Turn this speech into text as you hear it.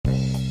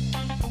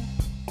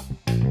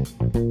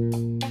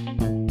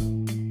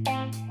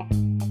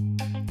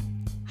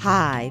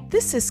Hi,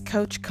 this is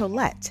Coach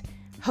Colette,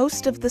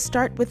 host of the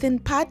Start Within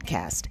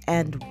podcast,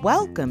 and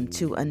welcome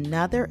to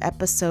another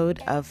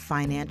episode of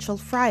Financial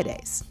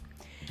Fridays.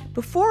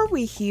 Before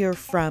we hear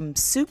from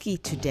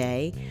Suki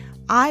today,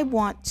 I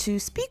want to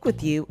speak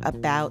with you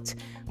about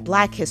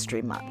Black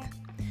History Month.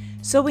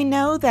 So we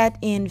know that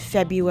in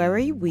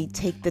February, we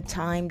take the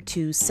time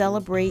to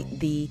celebrate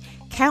the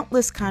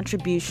countless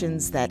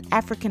contributions that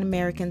African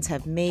Americans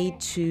have made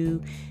to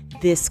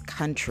this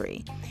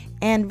country.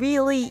 And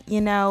really,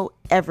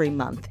 every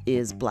month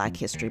is Black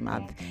History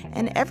Month,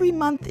 and every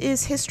month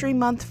is History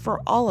Month for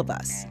all of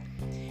us.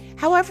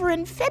 However,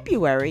 in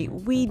February,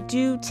 we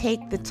do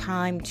take the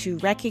time to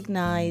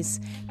recognize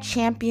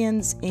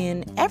champions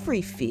in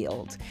every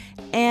field,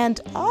 and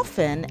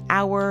often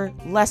our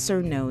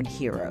lesser-known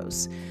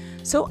heroes.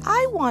 So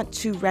I want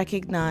to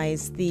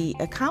recognize the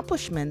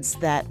accomplishments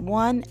that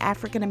one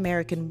African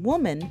American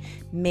woman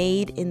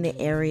made in the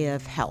area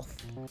of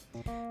health.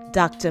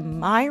 Dr.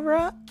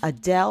 Myra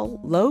Adele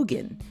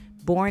Logan,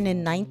 born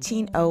in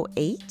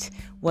 1908,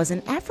 was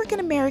an African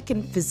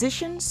American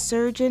physician,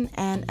 surgeon,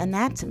 and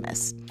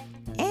anatomist.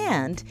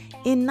 And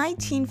in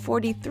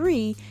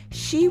 1943,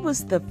 she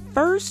was the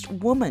first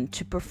woman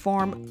to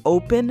perform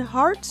open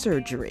heart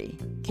surgery.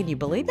 Can you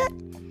believe it?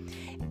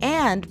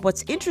 And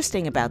what's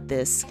interesting about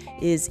this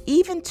is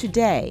even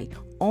today,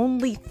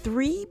 only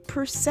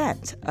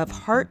 3% of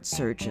heart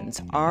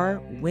surgeons are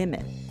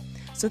women.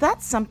 So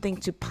that's something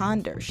to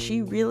ponder.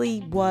 She really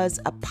was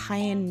a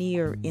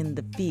pioneer in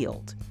the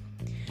field.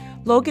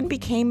 Logan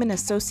became an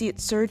associate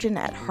surgeon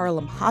at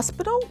Harlem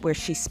Hospital, where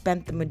she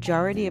spent the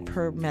majority of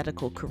her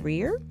medical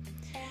career.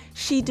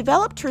 She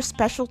developed her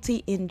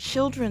specialty in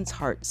children's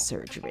heart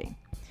surgery.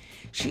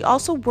 She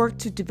also worked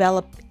to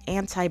develop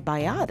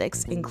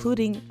antibiotics,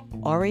 including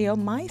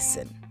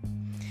aureomycin.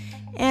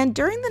 And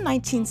during the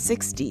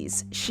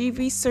 1960s, she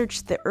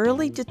researched the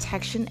early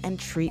detection and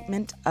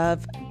treatment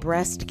of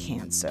breast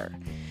cancer.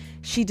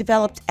 She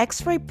developed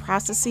X-ray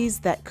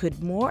processes that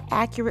could more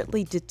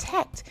accurately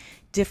detect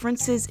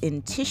differences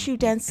in tissue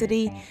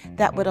density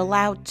that would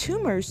allow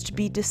tumors to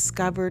be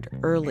discovered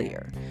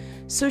earlier.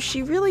 So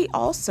she really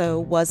also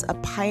was a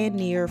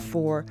pioneer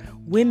for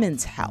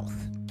women's health.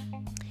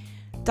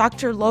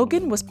 Dr.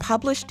 Logan was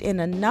published in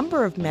a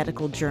number of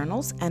medical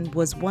journals and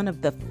was one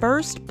of the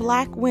first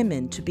Black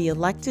women to be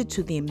elected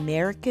to the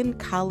American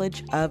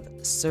College of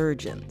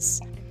Surgeons.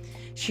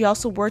 She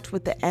also worked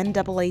with the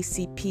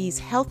NAACP's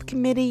Health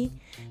Committee,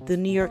 the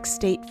New York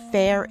State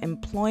Fair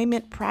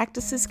Employment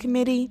Practices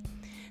Committee,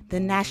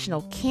 the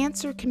National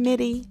Cancer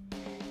Committee,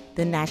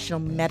 the National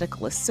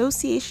Medical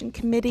Association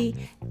Committee,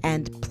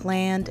 and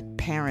Planned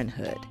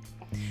Parenthood.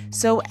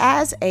 So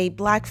as a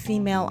Black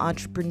female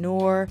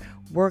entrepreneur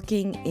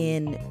working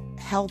in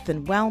health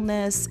and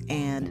wellness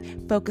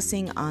and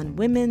focusing on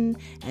women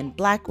and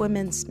Black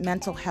women's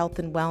mental health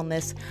and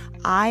wellness,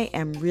 I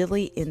am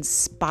really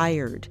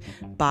inspired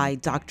by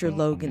Dr.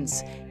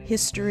 Logan's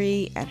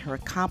history and her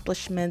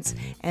accomplishments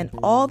and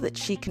all that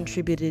she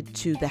contributed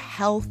to the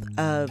health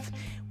of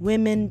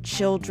women,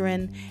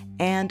 children,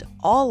 and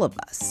all of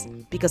us,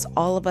 because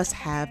all of us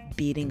have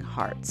beating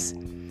hearts.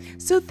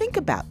 So think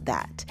about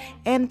that,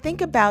 and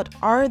think about,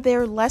 are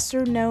there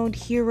lesser known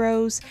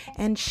heroes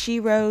and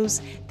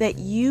sheroes that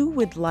you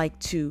would like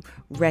to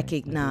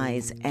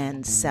recognize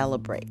and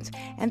celebrate?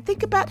 And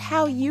think about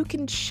how you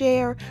can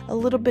share a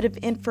little bit of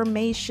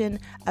information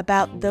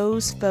about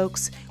those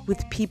folks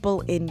with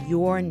people in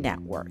your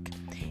network.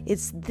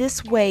 It's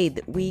this way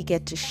that we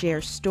get to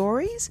share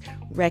stories,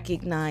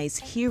 recognize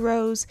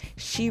heroes,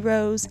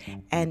 sheroes,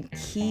 and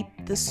keep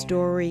the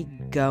story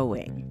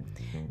going.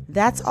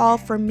 That's all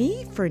for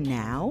me for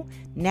now.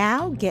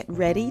 Now get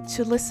ready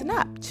to listen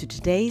up to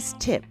today's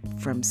tip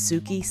from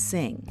Suki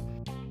Singh.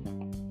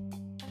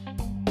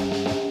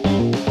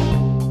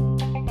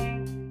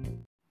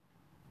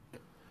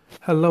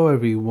 Hello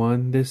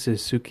everyone, this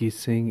is Suki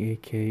Singh,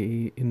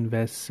 aka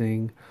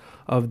Investing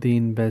of the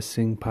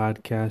Investing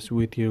Podcast,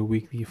 with your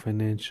weekly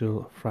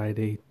Financial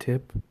Friday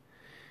tip.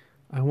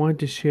 I want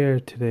to share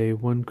today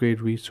one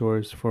great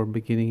resource for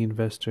beginning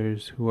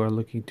investors who are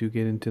looking to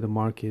get into the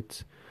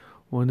markets.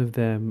 One of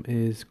them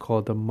is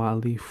called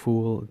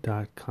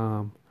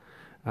themotleyfool.com.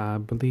 I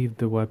believe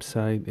the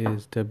website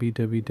is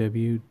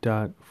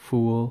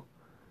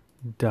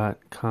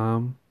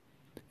www.fool.com.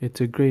 It's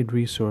a great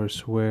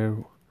resource where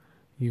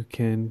you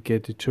can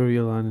get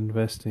tutorial on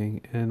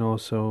investing and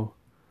also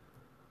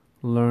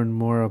learn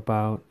more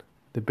about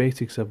the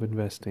basics of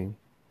investing.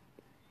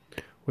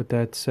 With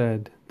that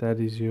said, that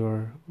is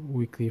your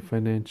weekly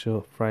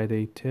Financial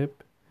Friday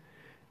tip,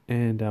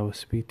 and I will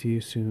speak to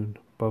you soon.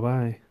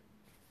 Bye-bye.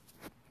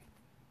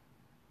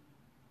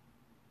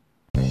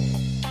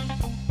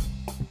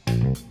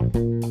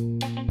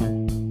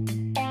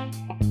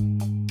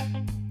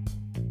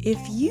 If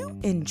you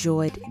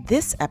enjoyed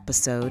this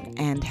episode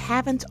and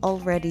haven't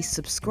already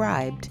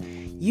subscribed,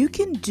 you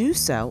can do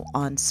so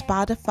on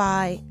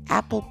Spotify,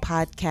 Apple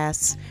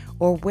Podcasts,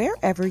 or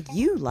wherever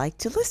you like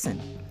to listen.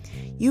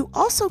 You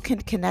also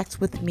can connect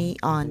with me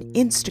on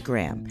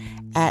Instagram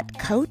at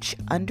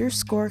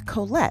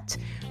Coach_Colette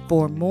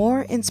for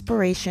more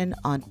inspiration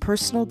on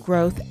personal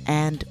growth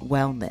and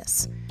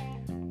wellness.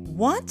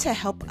 Want to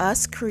help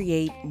us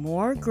create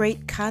more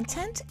great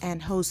content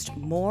and host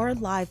more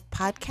live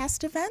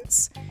podcast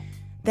events?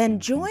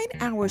 Then join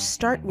our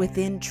Start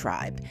Within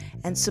tribe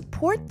and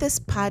support this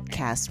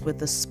podcast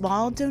with a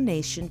small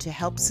donation to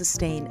help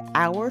sustain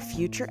our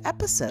future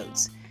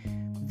episodes.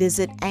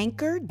 Visit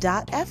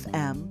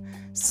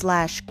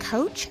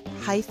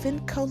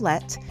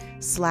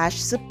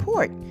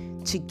anchor.fm/coach-colette/support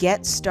to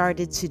get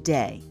started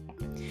today.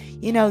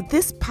 You know,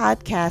 this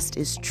podcast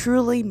is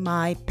truly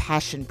my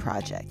passion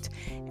project,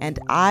 and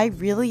I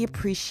really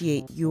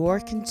appreciate your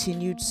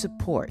continued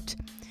support.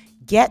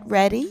 Get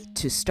ready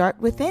to start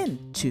within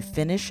to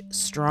finish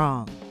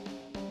strong.